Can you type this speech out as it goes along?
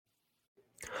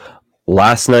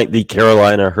Last night, the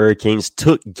Carolina Hurricanes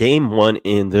took game one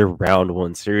in their round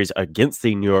one series against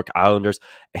the New York Islanders.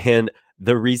 And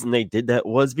the reason they did that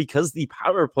was because the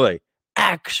power play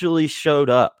actually showed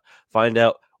up. Find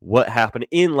out what happened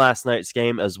in last night's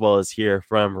game, as well as hear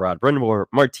from Rod Brindamore,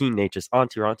 Martin Necas,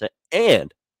 Antti Raanta,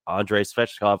 and Andrei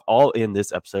Svechnikov, all in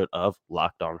this episode of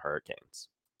Locked On Hurricanes.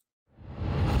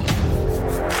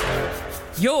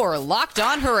 You're Locked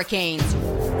On Hurricanes,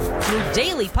 your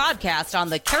daily podcast on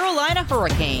the Carolina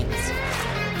Hurricanes.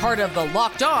 Part of the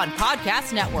Locked On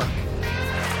Podcast Network.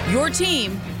 Your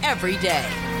team every day.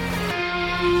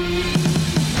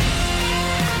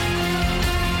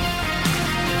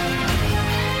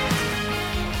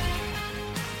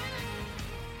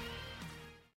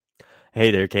 Hey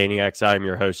there, Caniacs. I'm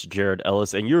your host, Jared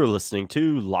Ellis, and you're listening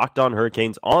to Locked On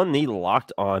Hurricanes on the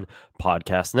Locked On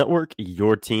Podcast Network,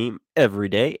 your team every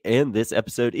day. And this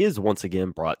episode is once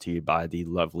again brought to you by the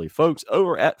lovely folks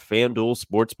over at FanDuel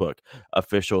Sportsbook,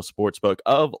 official sportsbook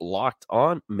of Locked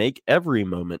On. Make every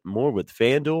moment more with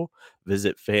FanDuel.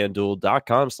 Visit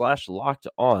FanDuel.com/Locked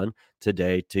On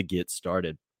today to get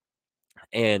started.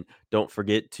 And don't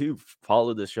forget to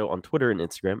follow the show on Twitter and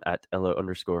Instagram at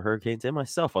LO_Hurricanes and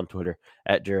myself on Twitter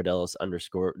at Jared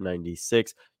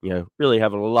Ellis_96. Really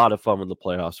having a lot of fun with the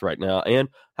playoffs right now and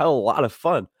had a lot of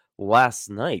fun last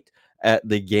night at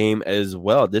the game as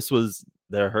well. This was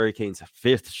the Hurricanes'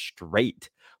 fifth straight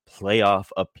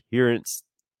playoff appearance.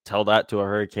 Tell that to a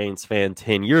Hurricanes fan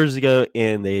 10 years ago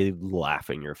and they laugh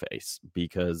in your face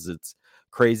because it's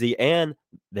crazy. And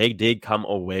they did come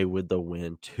away with the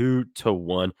win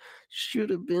 2-1. Should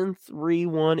have been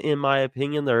 3-1 in my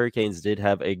opinion. The Hurricanes did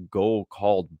have a goal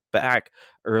called back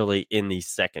early in the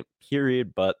second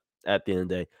period, but at the end of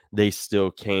the day, they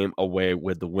still came away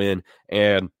with the win.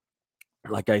 And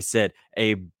like I said,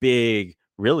 a big,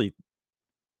 really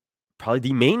probably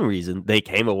the main reason they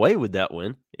came away with that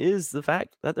win is the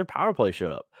fact that their power play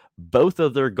showed up. Both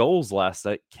of their goals last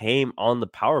night came on the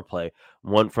power play,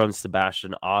 one from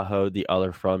Sebastian Aho, the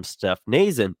other from Steph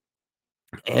Nazen.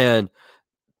 And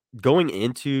going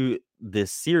into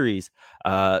this series,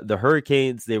 the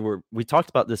Hurricanes, we talked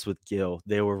about this with Gil,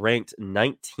 they were ranked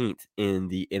 19th in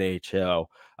the NHL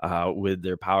with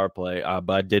their power play.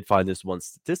 But I did find this one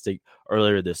statistic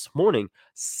earlier this morning.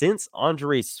 Since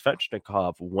Andrei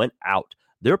Svechnikov went out,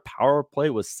 their power play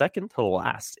was second to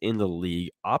last in the league,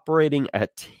 operating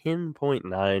at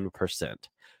 10.9%.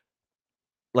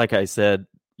 Like I said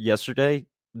yesterday,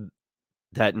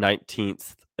 that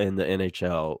 19th in the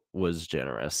NHL was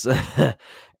generous.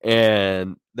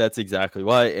 And that's exactly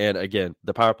why. And again,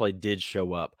 the power play did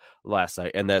show up last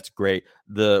night, and that's great.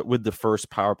 With the first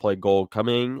power play goal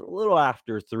coming a little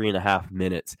after 3.5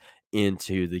 minutes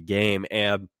into the game.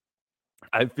 And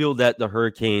I feel that the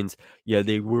Hurricanes,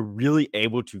 they were really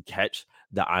able to catch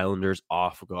the Islanders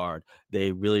off guard.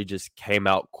 They really just came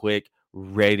out quick,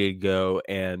 ready to go.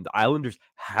 And the Islanders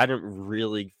hadn't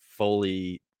really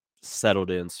fully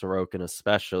settled in, Sorokin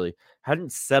especially,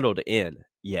 hadn't settled in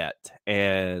yet.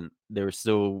 And they were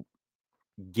still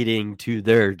getting to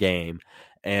their game.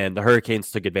 And the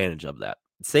Hurricanes took advantage of that.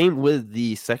 Same with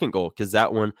the second goal, because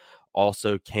that one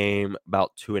also came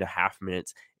about 2.5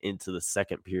 minutes into the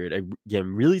second period. Again,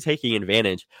 really taking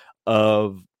advantage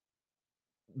of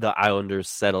the Islanders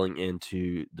settling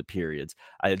into the periods.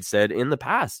 I had said in the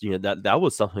past, that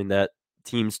was something that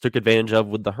teams took advantage of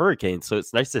with the Hurricanes. So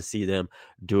it's nice to see them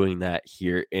doing that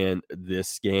here in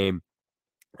this game.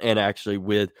 And actually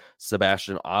with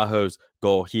Sebastian Aho's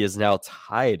goal, he is now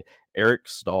tied Eric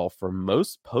Staal for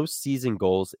most postseason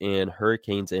goals in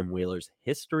Hurricanes and Whalers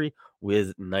history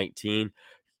with 19.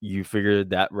 You figure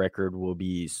that record will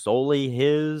be solely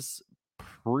his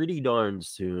pretty darn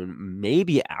soon,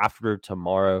 maybe after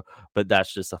tomorrow, but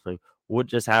that's just something we'll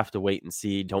just have to wait and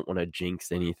see. Don't want to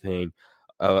jinx anything.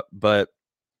 But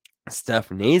Steph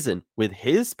Nazen with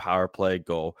his power play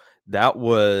goal, that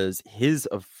was his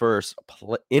first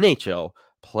NHL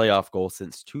playoff goal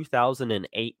since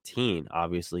 2018.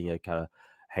 Obviously, kind of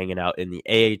hanging out in the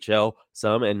AHL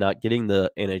some and not getting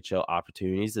the NHL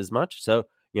opportunities as much. So,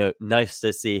 nice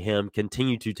to see him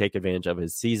continue to take advantage of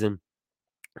his season.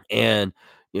 And,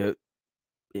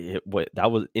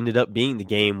 that was ended up being the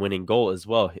game-winning goal as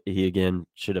well. He again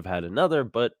should have had another,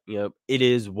 but it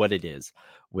is what it is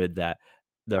with that.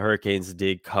 The Hurricanes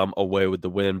did come away with the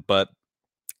win, but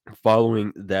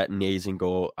following that Nazen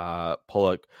goal,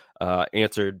 Pulock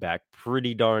answered back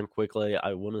pretty darn quickly.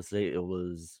 I want to say it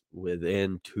was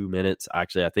within 2 minutes.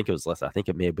 Actually, I think it was less. I think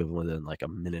it may have been within like a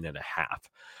minute and a half,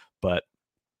 but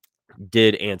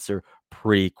did answer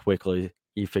pretty quickly.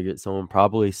 You figured someone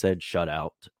probably said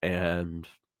shutout and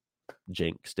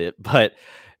jinxed it, but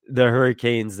the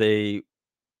Hurricanes, they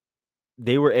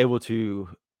were able to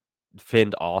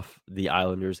fend off the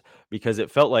Islanders because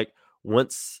it felt like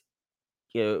once,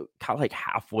 kind of like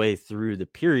halfway through the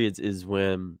periods is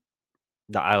when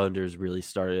the Islanders really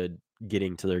started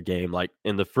getting to their game. Like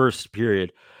in the first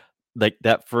period, like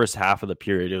that first half of the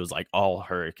period, it was like all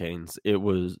Hurricanes. It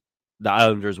was the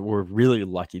Islanders were really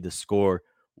lucky the score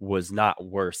was not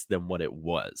worse than what it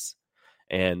was.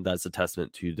 And that's a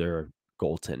testament to their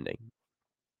goaltending.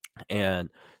 And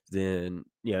then,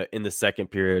 in the second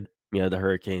period, the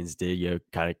Hurricanes did,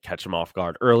 kind of catch them off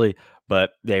guard early,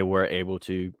 but they were able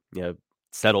to,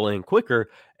 settle in quicker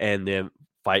and then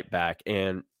fight back.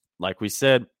 And like we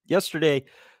said yesterday,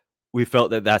 we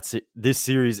felt that this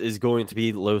series is going to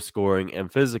be low scoring and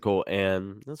physical,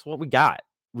 and that's what we got.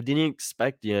 We didn't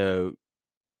expect,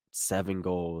 7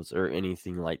 goals or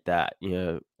anything like that.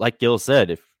 Like Gil said,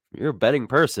 if you're a betting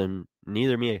person,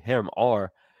 neither me or him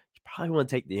are, you probably want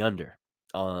to take the under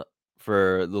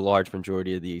for the large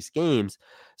majority of these games.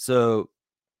 So,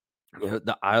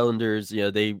 the Islanders,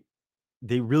 they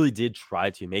really did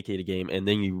try to make it a game. And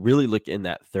then you really look in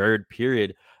that third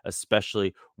period,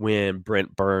 especially when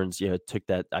Brent Burns, took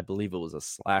that, I believe it was a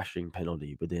slashing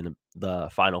penalty within the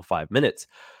final 5 minutes.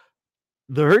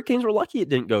 The Hurricanes were lucky it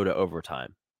didn't go to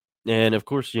overtime. And of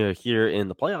course, here in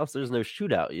the playoffs, there's no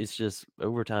shootout. It's just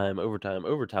overtime, overtime,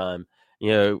 overtime.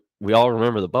 We all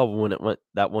remember the bubble when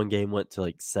that one game went to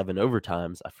like 7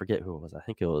 overtimes. I forget who it was. I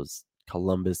think it was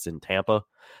Columbus and Tampa.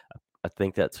 I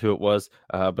think that's who it was.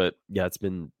 But yeah, it's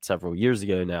been several years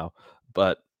ago now.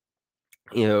 But,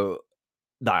 the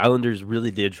Islanders really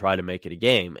did try to make it a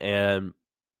game. And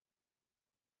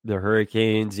the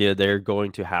Hurricanes, they're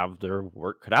going to have their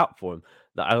work cut out for them.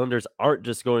 The Islanders aren't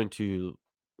just going to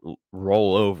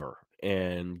roll over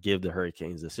and give the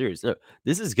Hurricanes a series. No,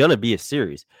 this is going to be a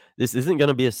series. This isn't going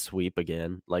to be a sweep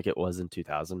again like it was in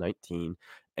 2019.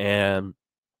 And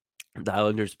the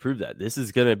Islanders proved that. This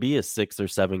is going to be a 6 or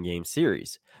 7 game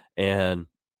series. And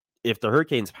if the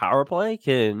Hurricanes power play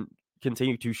can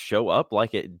continue to show up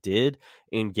like it did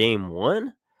in game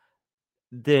 1,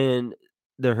 then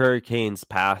the Hurricanes'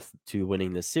 path to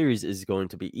winning the series is going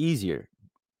to be easier.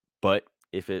 But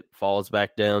if it falls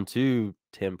back down to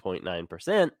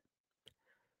 10.9%,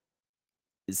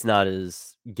 it's not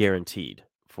as guaranteed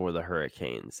for the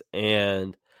Hurricanes.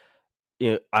 And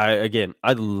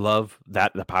I love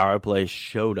that the power play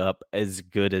showed up as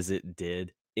good as it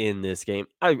did in this game.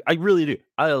 I really do.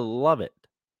 I love it.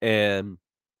 And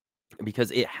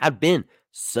because it had been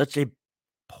such a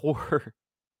poor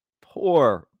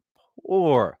power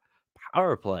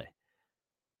play.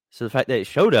 So the fact that it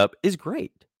showed up is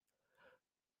great.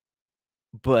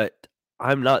 But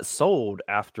I'm not sold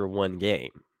after one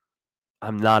game.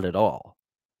 I'm not at all,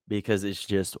 because it's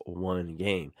just one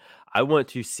game. I want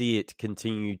to see it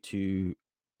continue to,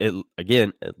 at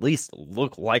least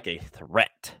look like a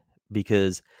threat,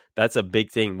 because that's a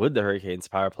big thing with the Hurricanes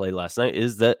power play last night,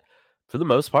 is that for the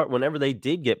most part, whenever they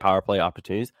did get power play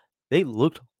opportunities, they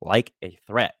looked like a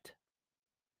threat.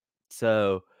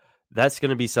 So that's going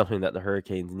to be something that the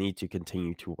Hurricanes need to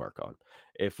continue to work on.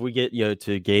 If we get,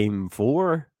 to game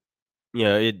 4,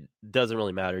 it doesn't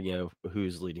really matter,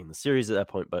 who's leading the series at that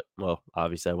point. But, well,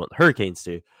 obviously I want the Hurricanes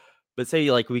to. But say,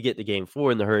 like, we get to game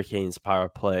 4 and the Hurricanes power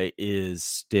play is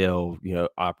still,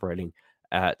 operating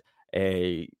at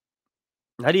a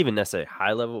not even necessarily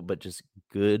high level, but just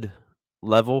good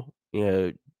level,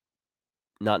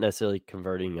 not necessarily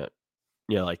converting it,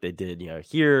 like they did,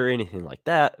 here or anything like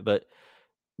that. But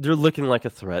they're looking like a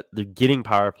threat. They're getting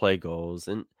power play goals.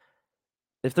 And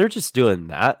if they're just doing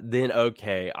that, then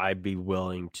okay, I'd be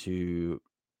willing to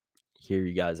hear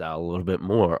you guys out a little bit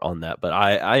more on that. But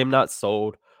I am not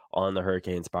sold on the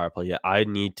Hurricanes power play yet. I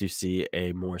need to see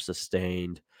a more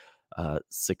sustained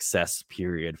success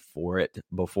period for it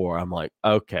before I'm like,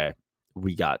 okay,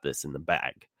 we got this in the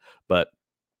bag. But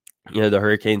the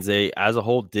Hurricanes, they as a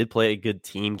whole did play a good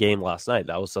team game last night.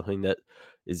 That was something that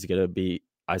is going to be,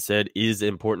 I said, is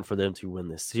important for them to win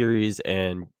this series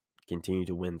and continue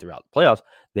to win throughout the playoffs.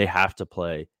 They have to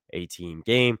play a team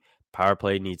game. Power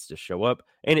play needs to show up,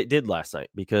 and it did last night,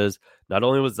 because not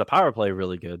only was the power play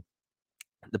really good,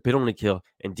 the penalty kill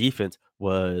and defense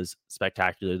was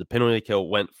spectacular. The penalty kill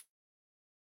went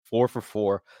 4 for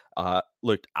 4,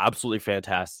 looked absolutely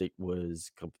fantastic,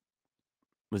 was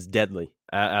deadly,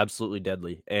 absolutely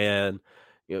deadly. And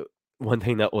one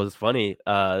thing that was funny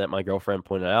that my girlfriend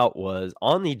pointed out was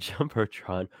on the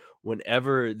Jumbotron,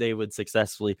 whenever they would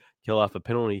successfully kill off a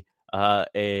penalty,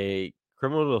 a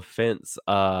criminal defense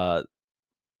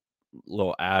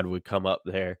little ad would come up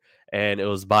there, and it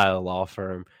was by a law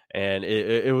firm, and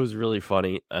it was really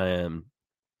funny.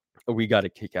 we got a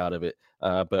kick out of it.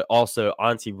 But also,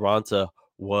 Antti Raanta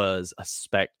was a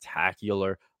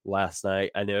spectacular last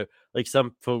night. I know, like,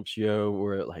 some folks,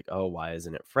 were like, "Oh, why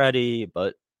isn't it Freddie?"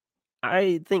 But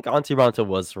I think Antti Raanta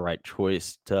was the right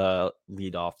choice to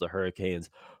lead off the Hurricanes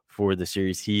for the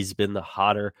series. He's been the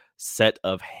hotter set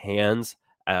of hands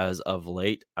as of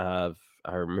late. If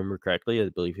I remember correctly, I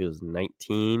believe he was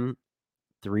 19,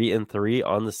 3-3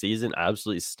 on the season.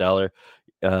 Absolutely stellar.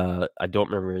 I don't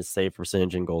remember his save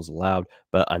percentage and goals allowed,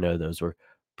 but I know those were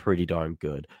pretty darn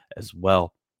good as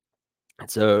well.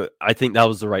 So I think that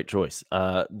was the right choice.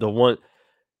 The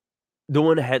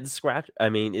one head scratch, I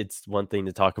mean, it's one thing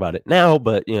to talk about it now,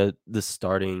 but, the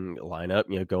starting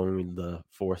lineup, going with the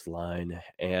fourth line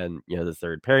and, the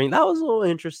third pairing, that was a little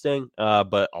interesting,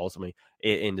 but ultimately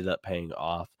it ended up paying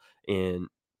off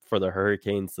for the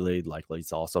Hurricanes. So they likely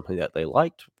saw something that they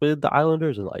liked with the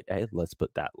Islanders and like, hey, let's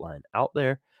put that line out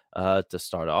there to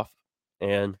start off.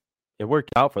 And it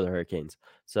worked out for the Hurricanes.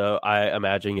 So I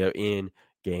imagine, in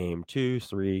game 2,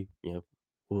 3,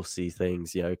 we'll see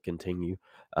things, continue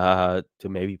to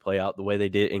maybe play out the way they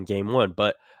did in game 1.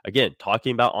 But again,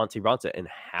 talking about Antti Raanta and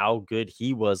how good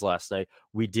he was last night,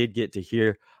 we did get to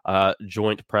hear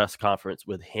joint press conference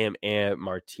with him and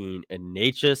Martin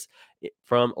Necas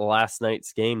from last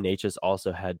night's game. Necas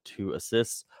also had 2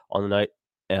 assists on the night,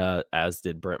 as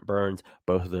did Brent Burns.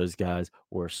 Both of those guys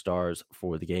were stars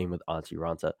for the game, with Antti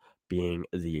Raanta being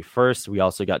the first. We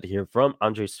also got to hear from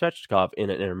Andrei Svechnikov in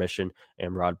an intermission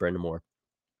and Rod Brind'Amour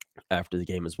after the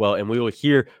game as well. And we will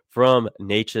hear from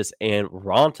Necas and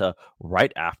Raanta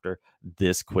right after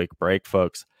this quick break,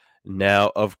 folks.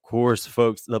 Now, of course,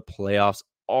 folks, the playoffs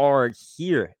are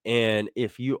here. And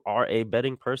if you are a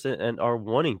betting person and are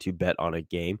wanting to bet on a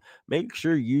game, make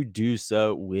sure you do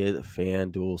so with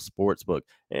FanDuel Sportsbook.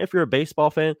 And if you're a baseball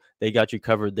fan, they got you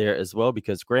covered there as well,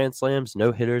 because grand slams,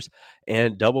 no hitters,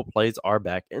 and double plays are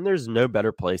back. And there's no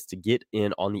better place to get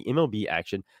in on the MLB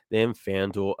action than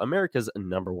FanDuel, America's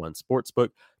 #1 sportsbook.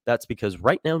 That's because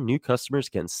right now, new customers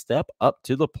can step up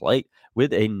to the plate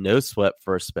with a no sweat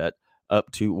first bet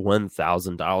up to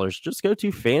 $1,000. Just go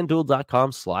to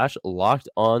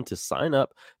FanDuel.com/locked-on to sign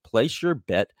up, place your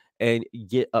bet, and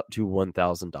get up to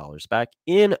 $1,000 back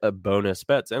in bonus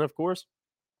bets. And of course,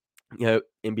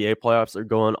 NBA playoffs are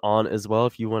going on as well.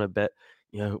 If you want to bet,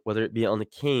 whether it be on the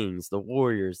Kings, the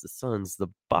Warriors, the Suns, the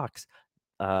Bucks,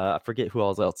 I forget who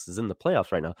else is in the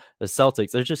playoffs right now. The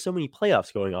Celtics. There's just so many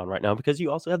playoffs going on right now, because you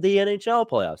also have the NHL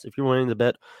playoffs. If you're wanting to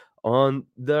bet on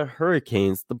the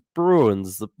Hurricanes, the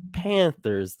Bruins, the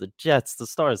Panthers, the Jets, the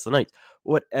Stars, the Knights,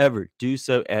 whatever, do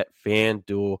so at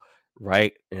FanDuel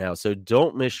right now. So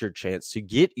don't miss your chance to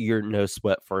get your no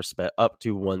sweat first bet up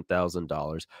to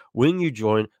 $1,000 when you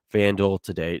join FanDuel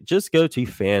today. Just go to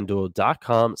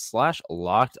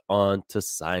FanDuel.com/locked-on to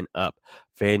sign up.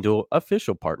 FanDuel,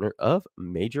 official partner of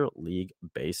Major League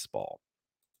Baseball.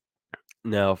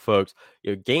 Now, folks,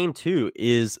 game 2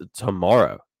 is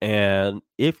tomorrow. And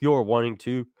if you're wanting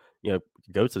to,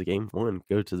 go to the game,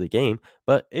 go to the game.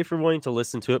 But if you're wanting to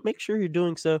listen to it, make sure you're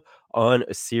doing so on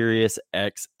Sirius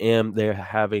XM. They're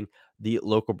having the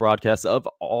local broadcast of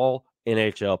all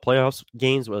NHL playoffs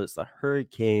games, whether it's the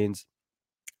Hurricanes,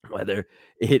 whether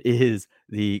it is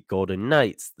the Golden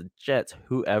Knights, the Jets,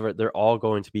 whoever, they're all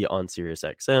going to be on Sirius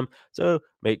XM. So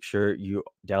make sure you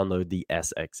download the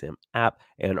SXM app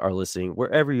and are listening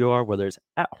wherever you are, whether it's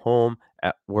at home,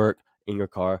 at work, in your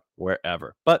car,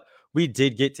 wherever. But we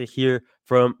did get to hear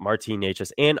from Martin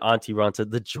Necas and Antti Raanta.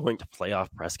 The joint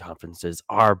playoff press conferences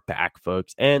are back,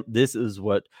 folks. And this is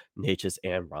what Necas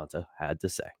and Raanta had to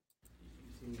say.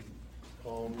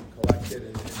 Calm, collected,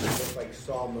 and it looked like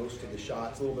saw most of the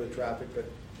shots. A little bit of traffic, but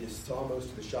you saw most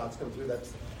of the shots come through.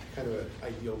 That's kind of an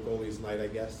ideal goalie's night, I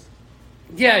guess.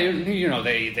 Yeah,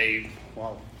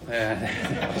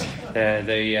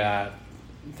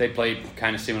 they play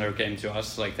kind of similar game to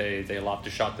us. Like they love to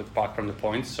shot the puck from the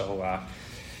points. So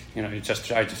you just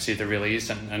try to see the release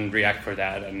and react for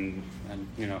that. And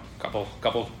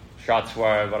couple shots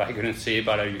were what I couldn't see,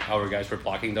 but our guys were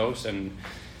blocking those. And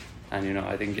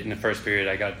I think in the first period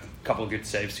I got a couple of good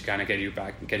saves to kind of get you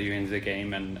back and get you into the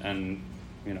game. And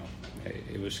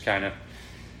it was kind of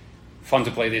fun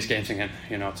to play these games again.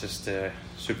 Just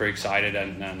super excited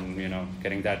and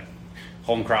getting that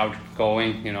home crowd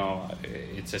going.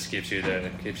 It just gives you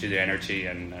the energy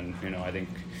and I think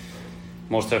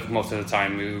most of the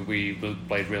time we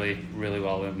played really, really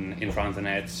well in front of the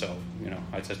net. So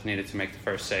I just needed to make the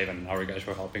first save, and our guys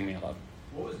were helping me a lot.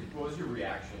 What was your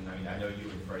reaction? I mean, I know you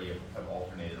and Freddie have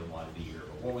alternated a lot of the year,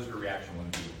 but what was your reaction when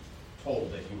you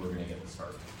told that you were going to get the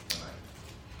start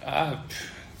tonight?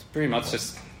 Pretty much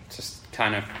just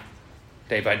kind of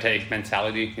day-by-day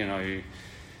mentality. You know,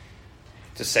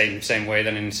 it's the same way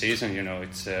than in the season. You know,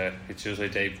 it's usually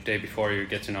day before you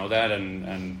get to know that,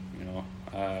 and you know,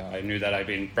 I knew that I've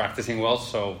been practicing well,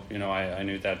 so you know, I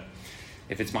knew that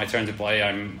if it's my turn to play,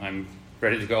 I'm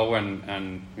ready to go,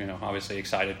 and you know, obviously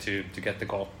excited to get the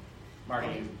call. Marty,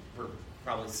 you were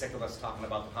probably sick of us talking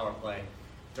about the power play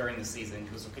during the season.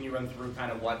 So can you run through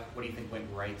kind of what do you think went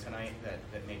right tonight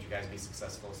that made you guys be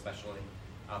successful, especially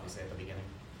obviously at the beginning?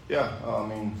 Yeah, I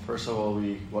mean, first of all,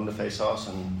 we won the face-offs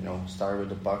and, you know, started with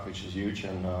the puck, which is huge,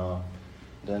 and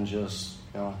then just,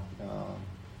 puck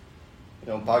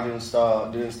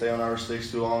didn't stay on our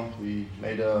sticks too long. We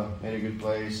made a good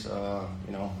plays.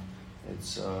 You know,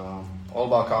 it's all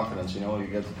about confidence. You know, you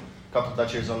get a couple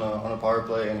touches on a power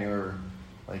play, and you're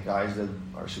like guys that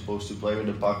are supposed to play with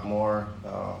the puck more.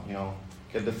 You know,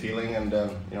 get the feeling, and then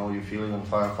you know you feel even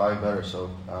 5-on-5 better. So.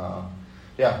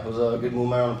 Yeah, it was a good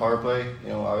movement on the power play. You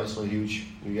know, obviously huge.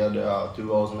 We got 2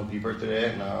 goals on the keeper today,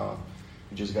 and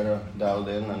we just gotta dial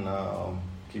it in and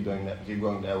keep going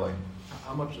that way.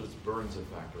 How much does Burns a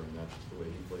factor in that? Just the way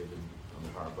he played on the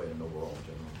power play and overall in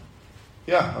general.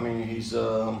 Yeah, I mean he's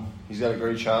got a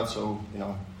great shot, so you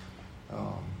know,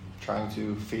 trying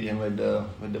to feed him with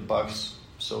the pucks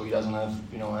so he doesn't have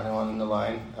anyone in the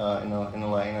line in the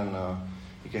lane, and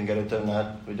he can get it to the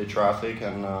net with the traffic,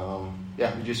 and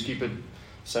yeah, we just keep it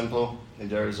simple. If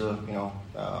there's a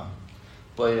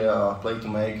play to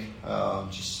make,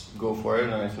 just go for it,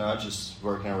 and if not, just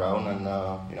working around and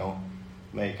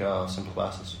make simple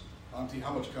passes. Monty,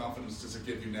 how much confidence does it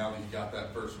give you now that you got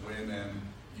that first win and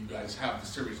you guys have the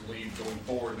series lead going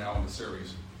forward now in the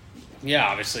series? Yeah,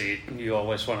 obviously you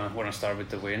always want to start with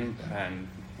the win, and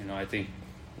you know I think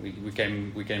we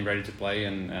came ready to play,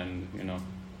 and you know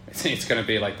it's going to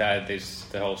be like that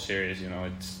the whole series. You know,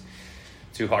 it's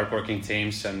 2 hardworking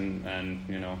teams, and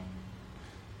you know,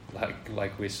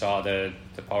 like we saw the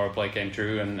power play came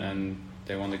through, and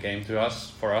they won the game for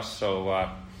us. So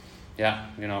yeah,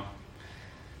 you know,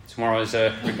 tomorrow is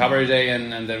a recovery day,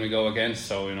 and then we go again.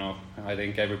 So you know, I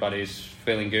think everybody's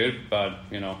feeling good, but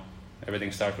you know,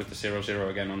 everything starts with the 0-0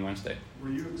 again on Wednesday. Were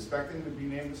you expecting to be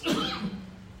named this year?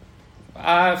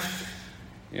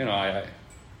 You know,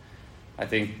 I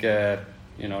think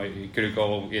you know it could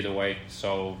go either way.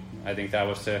 So I think that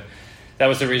was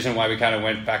the reason why we kind of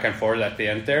went back and forth at the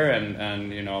end there,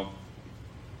 and you know,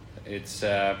 it's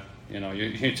you know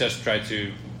you just try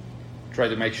to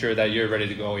make sure that you're ready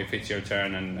to go if it's your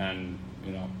turn, and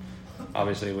you know,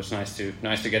 obviously it was nice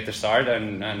to get the start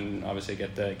and obviously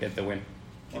get the win.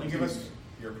 Can you give us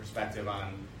your perspective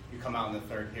on you come out in the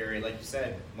third period, like you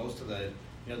said, most of the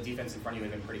defense in front of you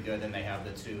have been pretty good, and they have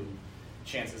the 2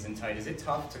 chances in tight. Is it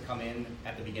tough to come in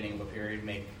at the beginning of a period,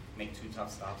 make 2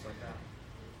 tough stops like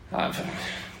that?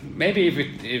 Maybe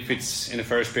if it's in the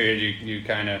first period, you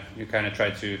kind of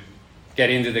try to get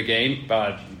into the game,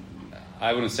 but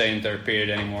I wouldn't say in third period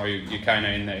anymore. You kind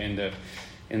of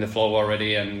in the flow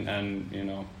already, and you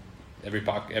know every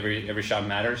puck, every shot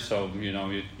matters. So you know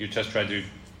you just try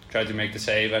to make the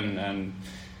save, and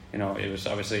you know it was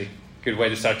obviously a good way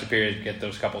to start the period, get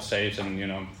those couple saves, and you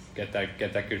know get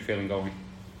that good feeling going.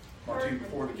 Martin,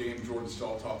 before the game, Jordan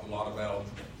Staal talked a lot about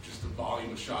just the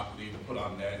volume of shot that he need to put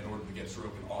on net in order to get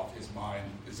Sorokin off his mind.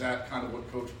 Is that kind of what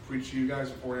Coach preached to you guys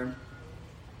beforehand?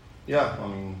 Yeah, I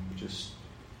mean, just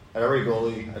at every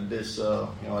goalie at this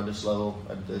at this level,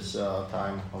 at this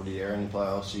time of the year in the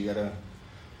playoffs, you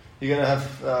gotta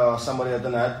have somebody at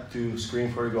the net to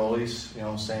screen for the goalies. You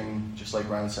know, same just like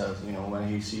Ryan said. You know, when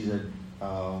he sees it,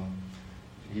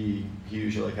 he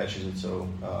usually catches it. So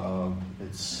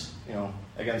it's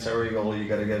against every goalie you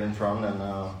gotta get in front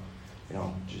and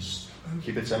just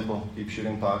keep it simple, keep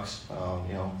shooting pucks.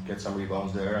 Get some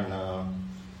rebounds there, and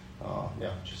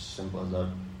just simple as that.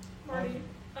 Marty,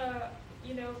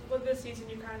 with this season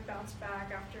you kind of bounced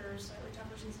back after a slightly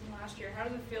tougher season last year. How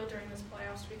does it feel during this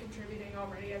playoffs to be contributing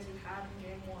already as you have in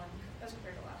Game 1 as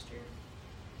compared to last year?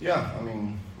 Yeah, I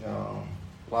mean,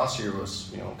 last year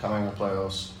was, coming to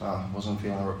playoffs, wasn't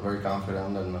feeling very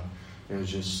confident, and it was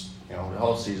just, the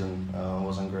whole season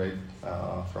wasn't great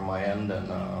from my end, and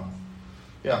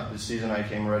this season I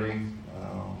came ready,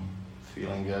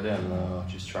 feeling good, and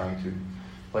just trying to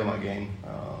play my game,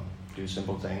 do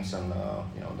simple things, and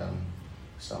then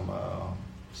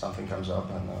something comes up,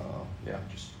 and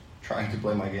just trying to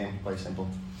play my game, play simple.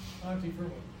 Monty, from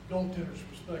a goaltender's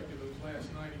perspective, those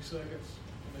last 90 seconds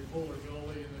when they pull their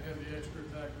goalie and they have the extra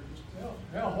attacker, just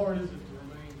how hard is it to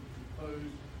remain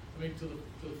composed? I mean, to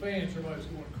the fans, everybody's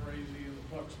going crazy and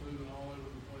the puck's moving all over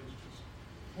the place. Just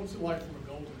what's it like from a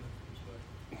goaltender's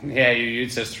perspective? Yeah, you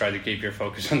just try to keep your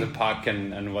focus on the puck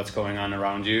and what's going on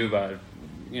around you, but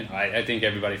I think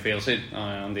everybody feels it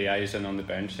on the ice and on the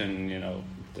bench, and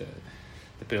the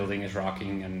building is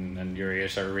rocking and your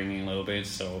ears are ringing a little bit.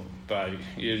 So, but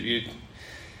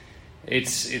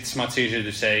it's much easier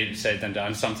to say than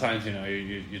done. Sometimes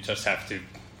you just have to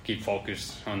keep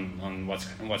focused on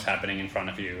what's happening in front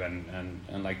of you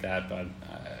and like that. But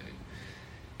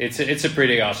it's a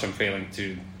pretty awesome feeling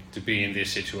to be in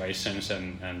these situations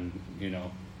and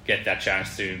get that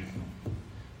chance to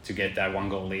get that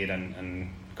 1-goal lead and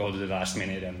go to the last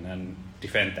minute and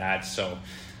defend that. So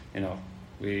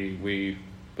we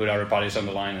put our bodies on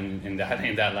the line in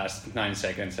that last 9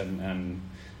 seconds and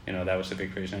that was a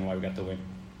big reason why we got the win.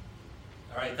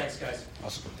 All right, thanks, guys.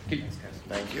 Awesome. Thanks, guys.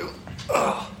 Thank you.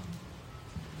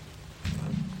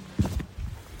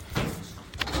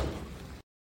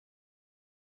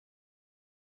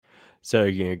 So,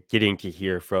 getting to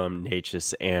hear from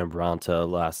Necas and Raanta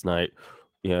last night.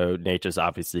 Necas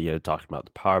obviously, talking about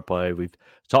the power play. We've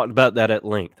talked about that at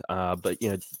length. But,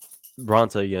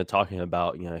 Raanta, talking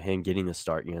about, him getting the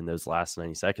start, in those last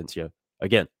 90 seconds,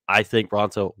 again, I think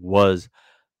Raanta was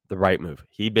the right move.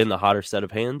 He'd been the hotter set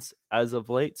of hands as of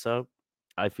late. So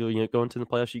I feel, going to the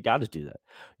playoffs, you got to do that.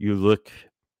 You look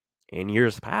in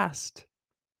years past,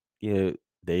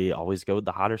 they always go with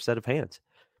the hotter set of hands.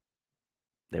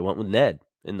 They went with Ned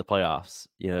in the playoffs,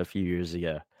 a few years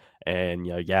ago. And,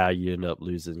 you end up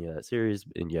losing that series.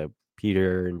 And,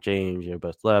 Peter and James,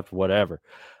 both left, whatever.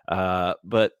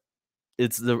 But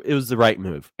it was the right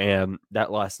move. And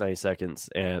that last 90 seconds,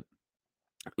 and,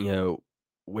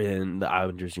 when the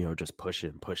Islanders, just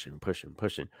pushing,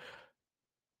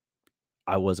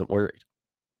 I wasn't worried.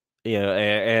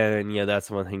 And that's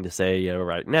one thing to say,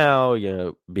 right now,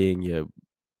 being,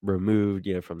 removed,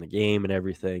 from the game and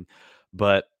everything.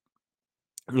 But,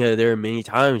 there are many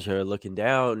times, looking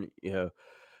down,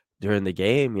 during the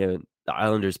game, the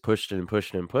Islanders pushed and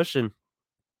pushing.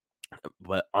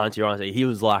 But Antti Raanta, he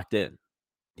was locked in.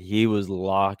 He was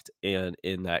locked in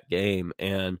that game.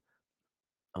 And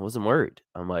I wasn't worried.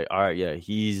 I'm like, all right, yeah,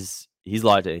 he's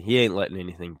locked in. He ain't letting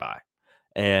anything by.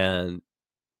 And,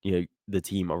 the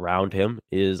team around him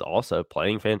is also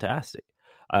playing fantastic.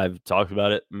 I've talked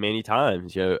about it many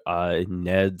times.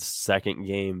 Ned's second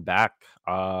game back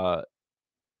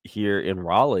here in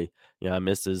Raleigh, I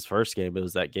missed his first game. It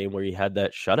was that game where he had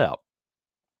that shutout.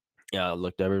 I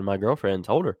looked over to my girlfriend and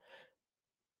told her,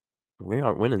 we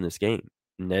aren't winning this game.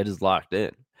 Ned is locked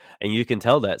in. And you can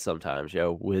tell that sometimes,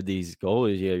 with these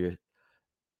goalies,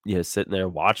 you're sitting there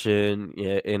watching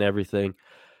and everything.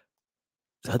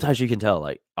 Sometimes you can tell,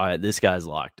 like, all right, this guy's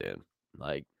locked in.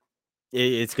 Like,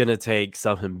 it's going to take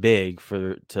something big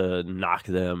to knock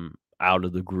them out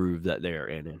of the groove that they're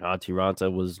in. And Antti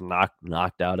Raanta was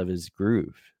knocked out of his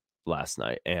groove last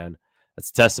night. And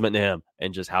that's a testament to him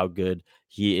and just how good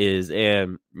he is.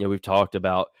 And, we've talked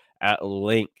about at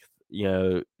length,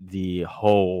 the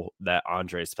hole that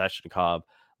Andrei Svechnikov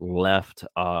left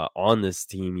on this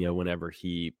team, whenever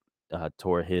he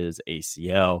tore his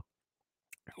ACL.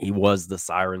 He was the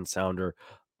siren sounder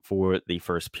for the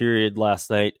first period last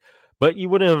night. But you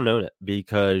wouldn't have known it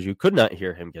because you could not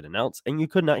hear him get announced and you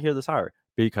could not hear the siren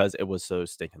because it was so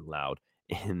stinking loud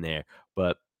in there.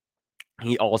 But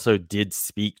he also did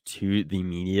speak to the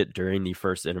media during the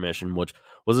first intermission, which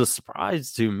was a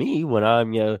surprise to me when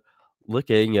I'm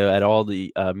looking at all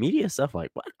the media stuff. Like,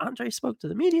 what? Andre spoke to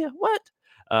the media?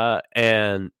 What?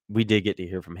 And we did get to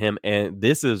hear from him. And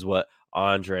this is what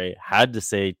Andre had to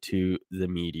say to the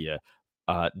media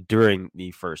during the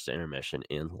first intermission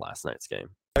in last night's game.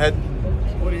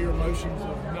 What are your emotions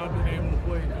of not being able to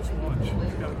play and just watch?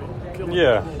 It's gotta be killing.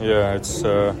 Yeah, it's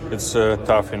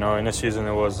tough. In the season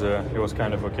it was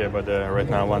kind of okay, but right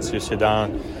now once you sit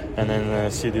down and then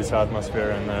see this atmosphere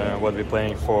and what we're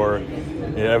playing for,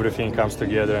 everything comes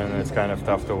together and it's kind of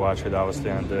tough to watch it obviously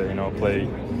and play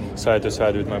side to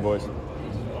side with my boys.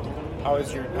 How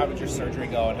did your surgery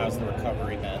go and how's the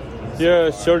recovery been? Yeah,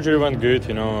 surgery went good.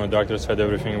 Doctor said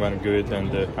everything went good, and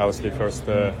obviously first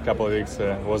couple of weeks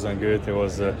wasn't good. It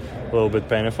was a little bit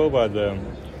painful, but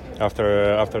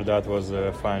after that was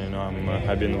fine.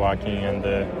 I've been walking and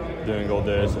doing all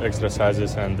the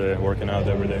exercises and working out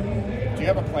every day. Do you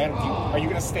have a plan? Are you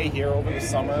going to stay here over the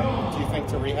summer? Do you think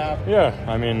to rehab? Yeah,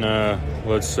 I mean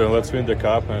let's win the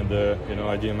cup, and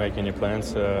I didn't make any plans,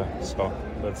 so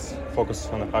let's focus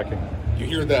on the hockey. You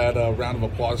hear that round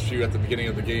of applause for you at the beginning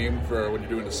of the game for when you're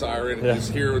doing the siren, and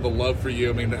just hear the love for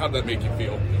you. I mean, how did that make you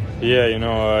feel? Yeah,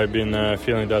 I've been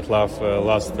feeling that love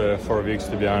last 4 weeks,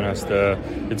 to be honest.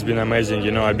 It's been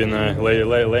amazing. I've been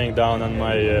laying down on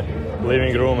my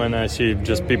living room and I see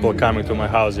just people coming to my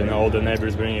house. All the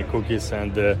neighbors bringing cookies,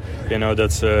 and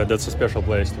that's a special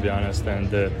place, to be honest.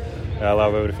 And I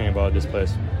love everything about this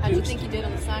place. How do you think you did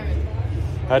on the siren?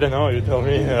 I don't know. You tell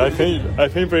me. I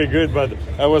think pretty good, but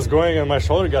I was going and my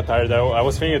shoulder got tired. I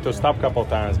was thinking to stop a couple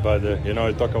times, but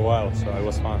it took a while, so it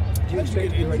was fun. Do you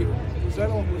expect you ready? Was that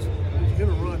all? Was you hit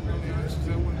a run on the ice? Is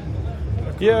that when?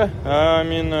 Yeah,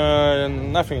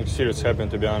 nothing serious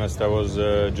happened, to be honest. I was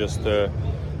just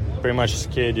pretty much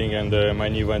skating, and my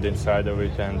knee went inside of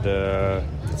it, and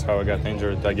that's how I got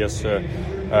injured. I guess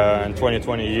in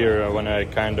 2020 year, when I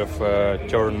kind of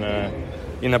turned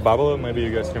in a bubble, maybe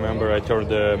you guys remember, I tore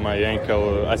my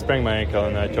ankle. I sprained my ankle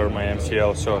and I tore my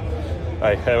MCL, so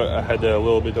I had a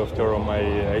little bit of tear on my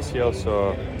ACL,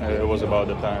 so it was about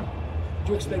the time.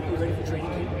 Do you expect to be ready for training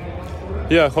camp?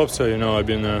 Yeah, I hope so. I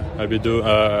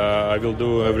will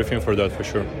do everything for that, for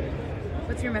sure.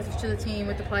 What's your message to the team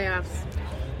with the playoffs?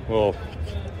 Well,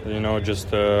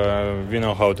 just we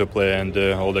know how to play, and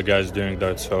all the guys doing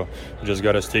that, so we just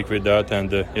gotta stick with that,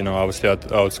 and obviously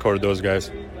outscore those guys.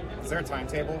 Is there a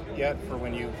timetable yet for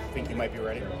when you think you might be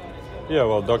ready? Yeah,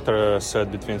 well, doctor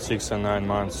said between 6 and 9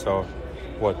 months. So,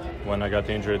 when I got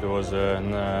injured, it was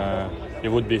it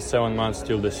would be 7 months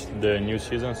till the new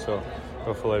season. So,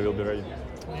 hopefully, I will be ready.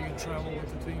 Are you gonna travel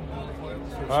with the team on the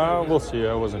playoffs? We'll see.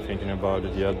 I wasn't thinking about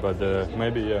it yet, but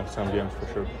maybe some games for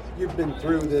sure. You've been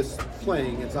through this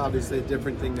playing. It's obviously a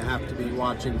different thing to have to be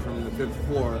watching from the fifth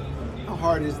floor. How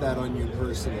hard is that on you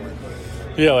personally?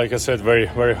 Yeah, like I said, very,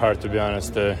 very hard, to be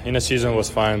honest. In a season was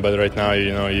fine, but right now,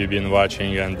 you've been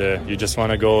watching and you just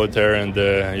want to go out there and,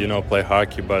 play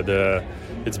hockey. But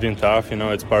it's been tough,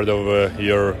 it's part of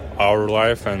our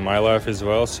life and my life as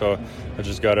well. So I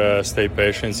just got to stay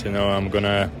patient, I'm going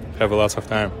to have lots of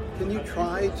time. Can you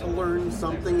try to learn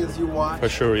something as you watch? For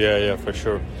sure, yeah, for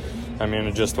sure.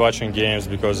 Just watching games,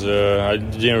 because I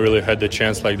didn't really had the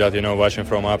chance like that, watching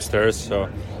from upstairs. So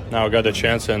now I got the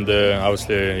chance, and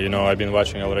obviously, I've been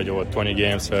watching already 20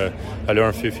 games. I learned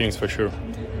a few things for sure.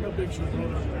 How big's your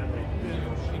brother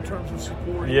in terms of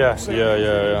support? Yeah.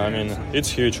 It's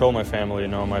huge. All my family,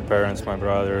 my parents, my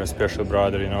brother, especially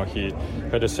brother, he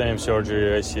had the same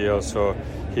surgery, ACL, so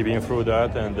he been through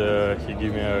that, and he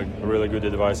gave me a really good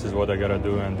advice is what I gotta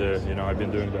do, and I've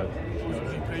been doing that. Be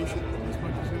patient as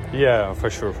much as it. Yeah, for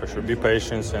sure. Be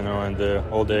patient, and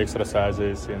all the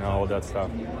exercises, all that stuff.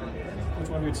 Which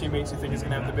one of your teammates you think is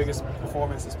going to have the biggest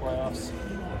performance this playoffs?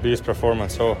 Biggest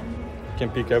performance? So,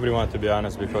 can pick everyone, to be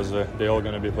honest, because they're all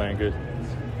going to be playing good.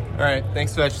 All right.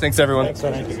 Thanks, Svetch. Thanks, everyone.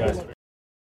 Thank you, guys.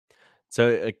 So,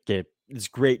 okay, it's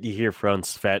great to hear from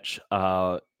Svetch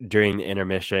during the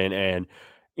intermission, and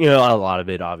a lot of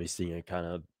it, obviously, kind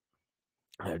of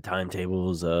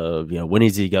timetables of when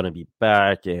is he going to be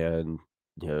back, and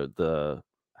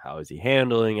how is he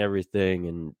handling everything,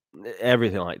 and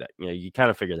everything like that. You kind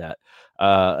of figure that.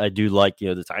 I do like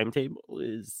the timetable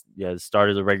is the start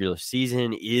of the regular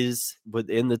season is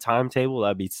within the timetable.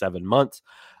 That'd be 7 months.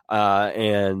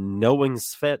 And knowing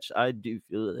Svetch, I do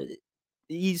feel that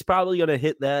he's probably going to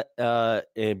hit that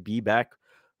and be back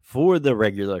for the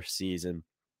regular season,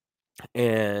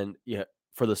 and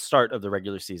for the start of the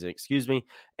regular season, excuse me.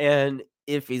 And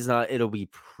if he's not, it'll be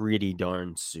pretty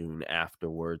darn soon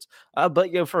afterwards.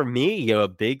 But for me, a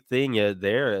big thing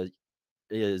there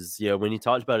is when he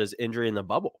talked about his injury in the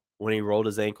bubble, when he rolled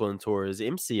his ankle and tore his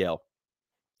MCL.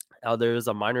 There was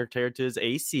a minor tear to his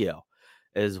ACL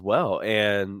as well,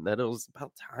 and that it was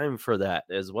about time for that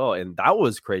as well. And that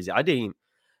was crazy. I didn't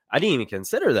even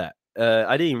consider that.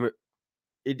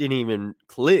 It didn't even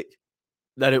click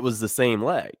that it was the same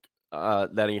leg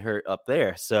that he hurt up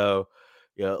there. So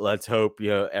let's hope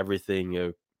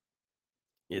everything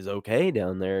is okay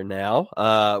down there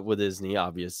now with his knee.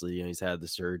 Obviously, he's had the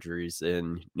surgeries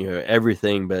and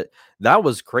everything, but that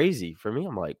was crazy for me.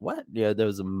 I'm like, what? There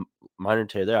was a minor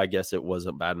tear there. I guess it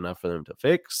wasn't bad enough for them to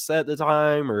fix at the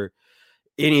time or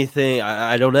anything.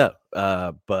 I don't know,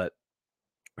 but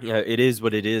it is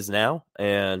what it is now,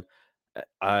 and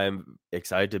I'm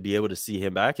excited to be able to see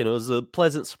him back. And it was a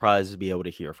pleasant surprise to be able to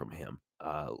hear from him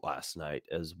last night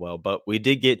as well. But we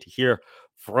did get to hear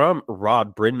from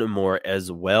Rod Brind'Amour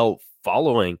as well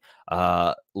following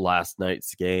last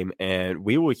night's game, and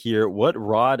we will hear what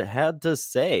Rod had to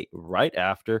say right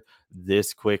after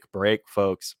this quick break,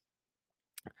 folks.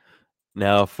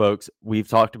 Now, folks, we've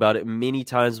talked about it many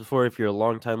times before. If you're a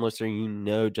longtime listener, you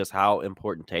know just how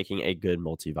important taking a good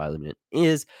multivitamin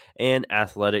is, and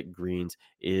Athletic Greens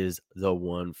is the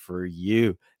one for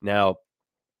you. Now,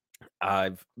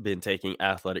 I've been taking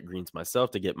Athletic Greens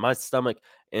myself to get my stomach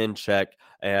in check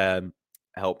and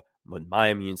help with my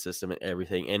immune system and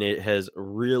everything. And it has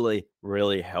really,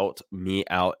 really helped me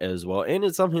out as well. And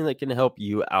it's something that can help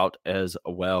you out as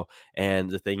well. And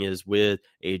the thing is with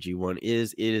AG1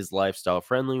 is it is lifestyle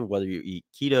friendly, whether you eat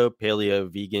keto, paleo,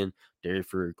 vegan,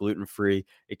 dairy-free, gluten-free.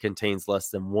 It contains less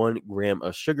than 1 gram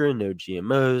of sugar, no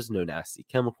GMOs, no nasty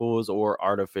chemicals or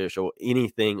artificial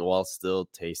anything, while still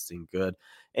tasting good.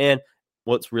 And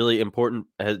what's really important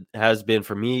has been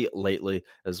for me lately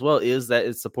as well is that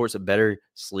it supports a better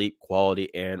sleep quality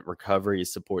and recovery. It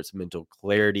supports mental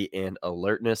clarity and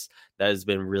alertness. That has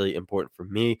been really important for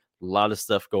me. A lot of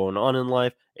stuff going on in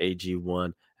life.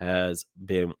 AG1 has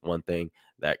been one thing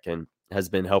that has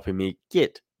been helping me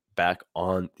get back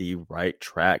on the right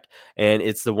track. And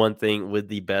it's the one thing with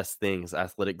the best things.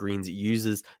 Athletic Greens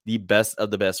uses the best of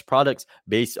the best products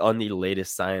based on the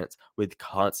latest science with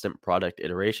constant product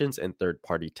iterations and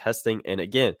third-party testing. And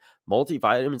again,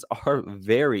 multivitamins are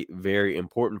very, very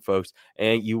important, folks.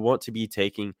 And you want to be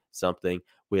taking something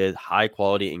with high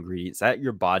quality ingredients that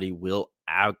your body will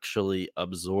actually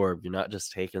absorb. You're not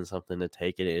just taking something to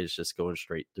take it, it's just going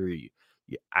straight through you.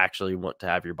 You actually want to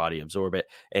have your body absorb it.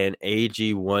 And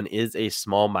AG1 is a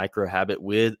small micro habit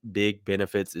with big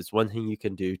benefits. It's one thing you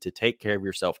can do to take care of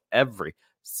yourself every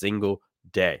single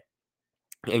day.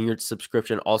 And your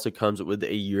subscription also comes with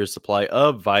a year's supply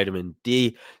of vitamin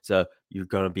D. So you're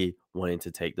going to be wanting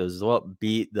to take those as well.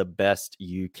 Be the best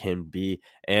you can be.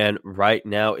 And right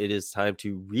now, it is time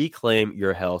to reclaim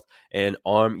your health and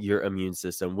arm your immune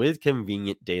system with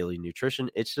convenient daily nutrition.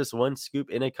 It's just 1 scoop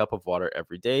in a cup of water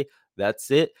every day. That's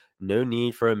it. No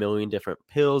need for a million different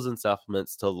pills and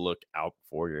supplements to look out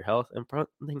for your health. And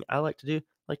something I like to do, I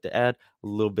like to add a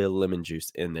little bit of lemon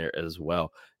juice in there as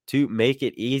well. To make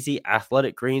it easy,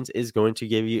 Athletic Greens is going to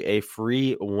give you a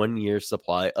free 1-year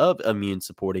supply of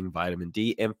immune-supporting vitamin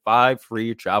D and 5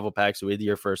 free travel packs with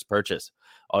your first purchase.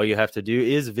 All you have to do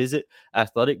is visit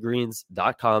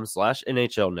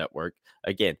athleticgreens.com/NHL Network.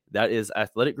 Again, that is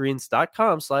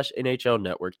athleticgreens.com/NHL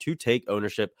Network to take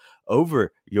ownership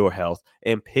over your health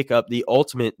and pick up the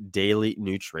ultimate daily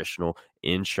nutritional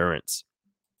insurance.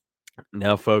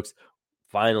 Now, folks,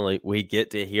 finally, we get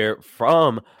to hear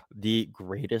from the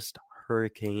greatest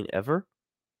Hurricane ever.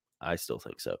 I still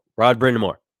think so. Rod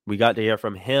Brind'Amour. We got to hear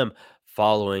from him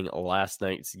following last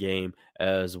night's game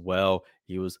as well.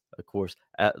 He was, of course,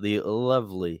 at the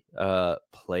lovely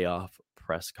playoff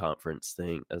press conference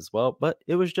thing as well. But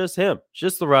it was just him.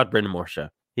 Just the Rod Brind'Amour show.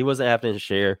 He wasn't having to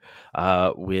share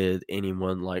with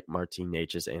anyone like Martin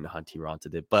Necas and Hunty Ronta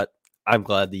did. But I'm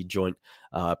glad the joint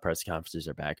press conferences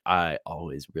are back. I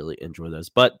always really enjoy those.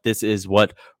 But this is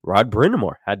what Rod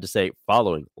Brind'Amour had to say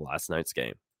following last night's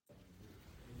game.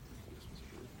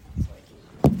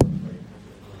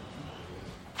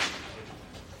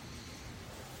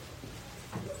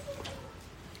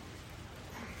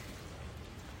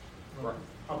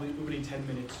 Probably opening 10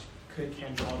 minutes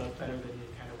can draw it up better than you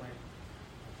kind of went.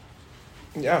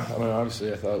 Yeah, I mean,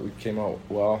 obviously I thought we came out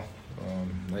well.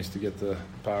 Nice to get the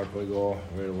power play goal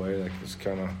right away. That was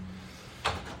kind of,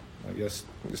 I guess,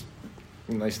 just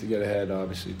nice to get ahead.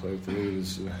 Obviously, play with the lead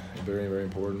is very, very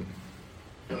important.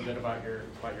 Feel good about your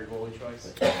goalie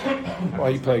choice?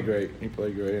 Well, he played great.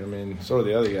 I mean, so did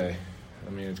the other guy.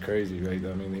 I mean, it's crazy, right?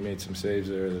 I mean, he made some saves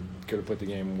there that could have put the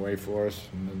game away for us,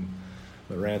 and then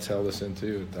the Rants held us in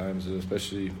too at times,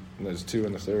 especially there's 2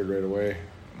 in the third right away.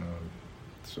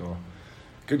 So,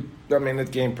 good. I mean,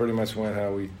 that game pretty much went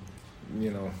how we,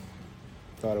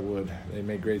 thought it would. They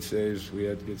made great saves. We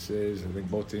had good saves. I think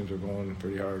both teams were going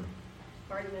pretty hard.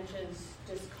 Marty mentions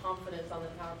just confidence on the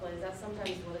power play. Is that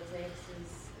sometimes what it takes?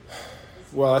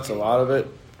 Well, that's a lot of it,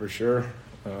 for sure.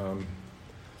 There's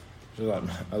a lot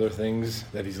of other things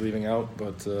that he's leaving out,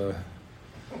 but,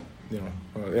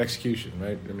 execution,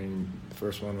 right? I mean, the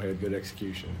first one, we had good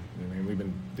execution. I mean, we've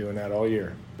been doing that all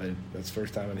year, but that's the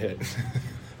first time it hit,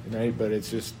 right? But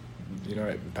it's just,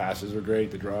 the passes were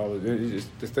great, the draw was,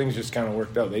 the things just kind of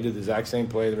worked out. They did the exact same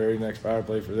play, the very next power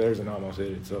play for theirs, and almost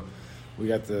hit it. So we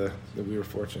were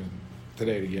fortunate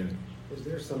today to get it. Was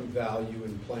there some value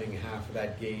in playing half of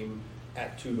that game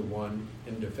at 2-1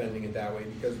 and defending it that way?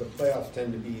 Because the playoffs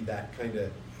tend to be that kind of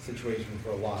situation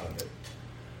for a lot of it.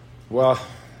 Well,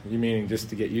 you meaning just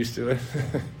to get used to it?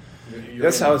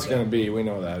 That's how it's going to be. We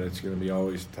know that. It's going to be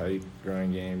always tight,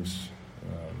 grind games.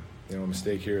 A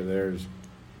mistake here or there is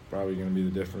probably going to be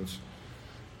the difference.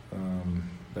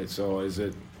 But so is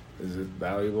it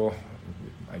valuable?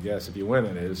 I guess if you win,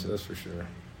 it is. That's for sure.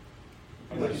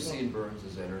 What do you see in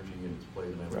Burns' energy and his play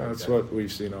tonight? That's what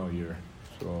we've seen all year.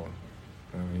 So,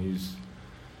 I mean,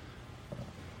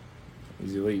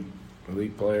 he's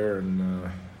elite player,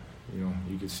 and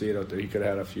you could see it out there. He could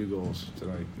have had a few goals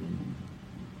tonight.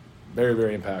 very,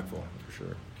 very impactful for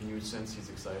sure. Can you sense he's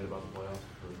excited about the playoffs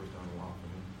for the first time in a while for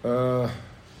him?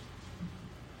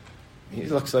 He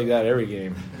looks like that every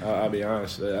game. I'll be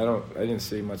honest. I didn't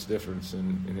see much difference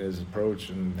in his approach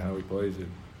and how he plays it.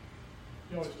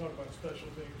 You always talk about special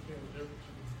teams being the difference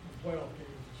in playoff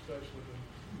games, especially.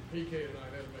 The PK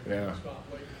tonight had to make a stop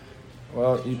late in the game.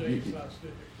 Well, Shane's not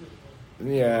sticking to it.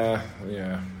 yeah.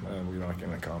 We're not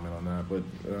going to comment on that, but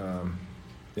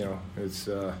it's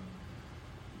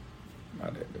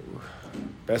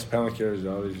best penalty killer is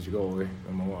always your goalie,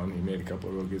 number one. He made a couple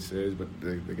of real good saves, but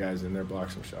the guys in there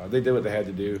blocked some shots. They did what they had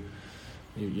to do.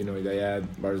 They add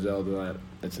Barzal to that.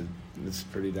 It's a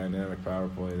pretty dynamic power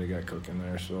play they got cooking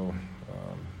there. So,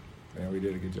 we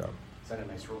did a good job. Is that a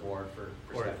nice reward for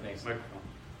Steph Nason?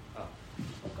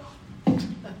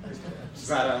 Is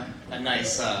that a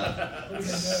nice?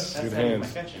 Good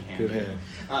hands. Good hand.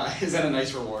 Is that a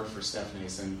nice reward for Steph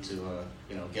Nason to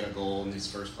get a goal in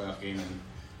his first playoff game? And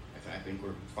I think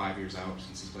we're 5 years out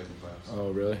since he's played in the playoffs.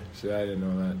 Oh, really? See, I didn't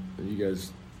know that. You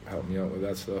guys helped me out with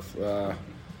that stuff.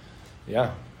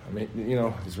 Yeah, I mean,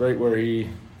 he's right where he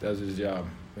does his job.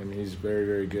 I mean, he's very,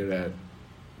 very good at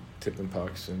tipping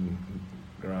pucks and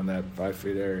around that 5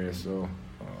 feet area. So,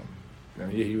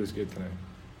 he was good tonight.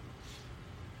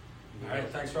 All right,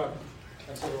 thanks, Rob.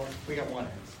 Thanks, everyone. We got one.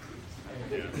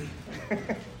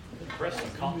 Press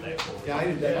and comp that. Yeah, I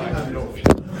did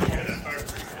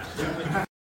that.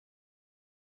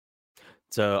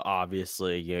 So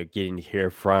obviously, getting to hear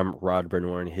from Rod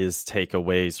Brind'Amour and his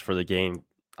takeaways for the game,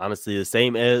 honestly, the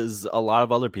same as a lot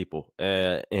of other people,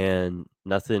 and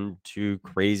nothing too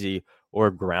crazy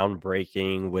or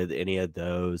groundbreaking with any of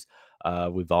those.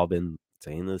 We've all been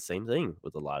saying the same thing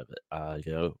with a lot of it.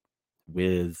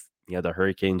 With the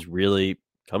Hurricanes really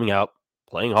coming out,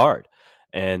 playing hard,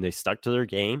 and they stuck to their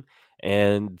game,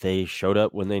 and they showed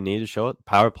up when they needed to show up.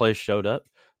 Power play showed up.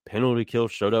 Penalty kill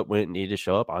showed up when it needed to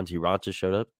show up. Antti Raanta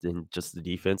showed up, and just the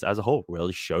defense as a whole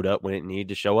really showed up when it needed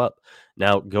to show up.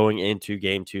 Now, going into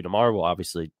game 2 tomorrow, we'll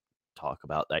obviously talk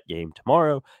about that game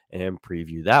tomorrow and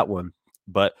preview that one.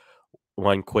 But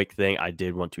one quick thing I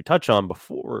did want to touch on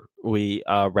before we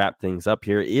wrap things up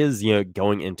here is,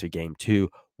 going into game 2,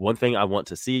 one thing I want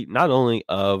to see, not only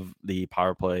of the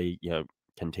power play,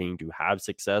 continuing to have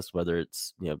success, whether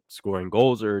it's, scoring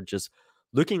goals or just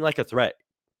looking like a threat,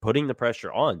 putting the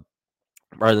pressure on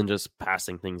rather than just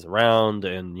passing things around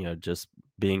and, just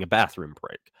being a bathroom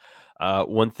break.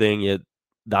 One thing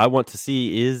that I want to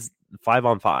see is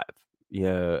 5-on-5.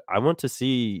 I want to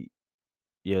see,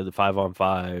 the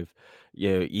 5-on-5,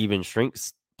 even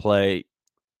strengths play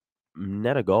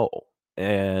net a goal.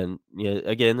 And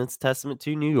again, it's a testament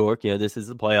to New York. This is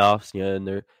the playoffs. And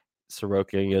their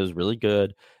Sorokin is really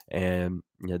good, and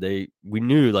we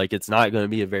knew it's not going to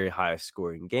be a very high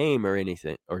scoring game or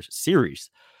anything or series.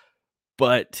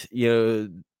 But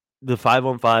the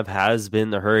 5-on-5 has been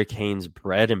the Hurricanes'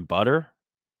 bread and butter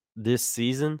this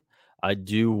season. I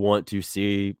do want to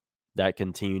see that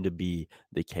continue to be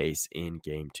the case in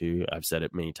game 2. I've said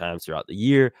it many times throughout the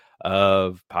year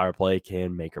of power play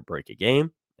can make or break a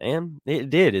game. And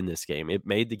it did in this game. It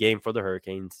made the game for the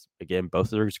Hurricanes. Again, both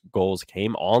of their goals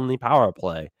came on the power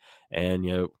play. And,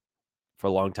 for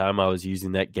a long time, I was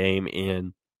using that game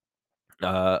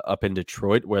up in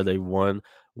Detroit where they won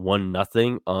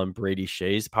 1-0 on Brady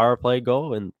Shea's power play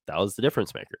goal. And that was the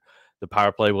difference maker. The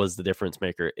power play was the difference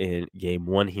maker in game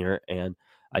 1 here. And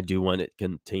I do want it to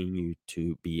continue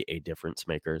to be a difference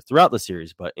maker throughout the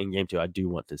series. But in game 2, I do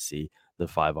want to see the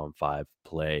 5-on-5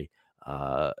 play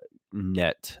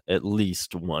net at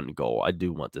least one goal. I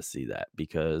do want to see that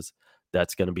because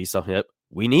that's going to be something that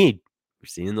we need. We've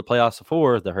seen in the playoffs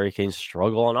before the Hurricanes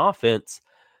struggle on offense.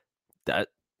 That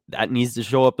needs to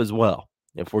show up as well.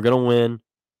 If we're going to win,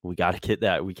 we got to get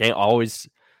that. We can't always,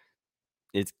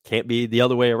 it can't be the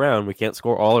other way around. We can't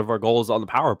score all of our goals on the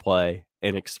power play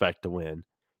and expect to win.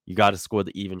 You got to score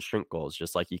the even strength goals,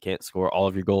 just like you can't score all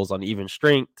of your goals on even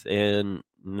strength and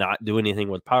not do anything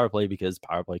with power play because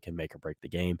power play can make or break the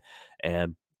game.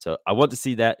 And so I want to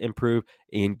see that improve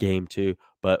in game 2,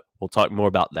 but we'll talk more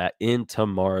about that in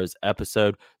tomorrow's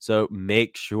episode. So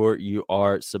make sure you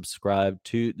are subscribed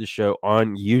to the show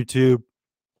on YouTube.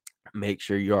 Make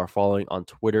sure you are following on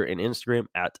Twitter and Instagram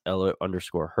at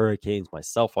 @LO_Hurricanes.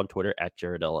 Myself on Twitter at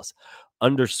Jared Ellis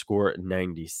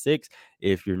 _96.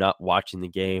 If you're not watching the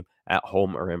game at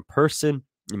home or in person,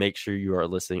 make sure you are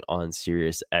listening on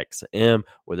Sirius XM,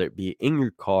 whether it be in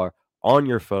your car, on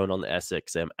your phone, on the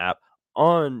SXM app,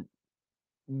 on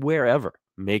wherever.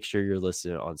 Make sure you're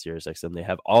listening on Sirius XM. They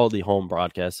have all the home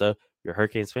broadcasts. So if you're a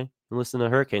Hurricanes fan, you can listen to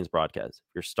Hurricanes broadcast.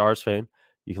 If you're a Stars fan,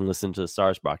 you can listen to the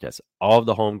Stars broadcast. All of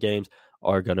the home games,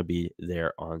 are going to be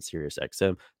there on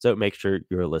SiriusXM. So make sure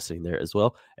you're listening there as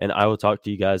well. And I will talk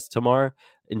to you guys tomorrow.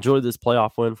 Enjoy this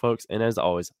playoff win, folks. And as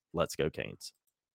always, let's go Canes.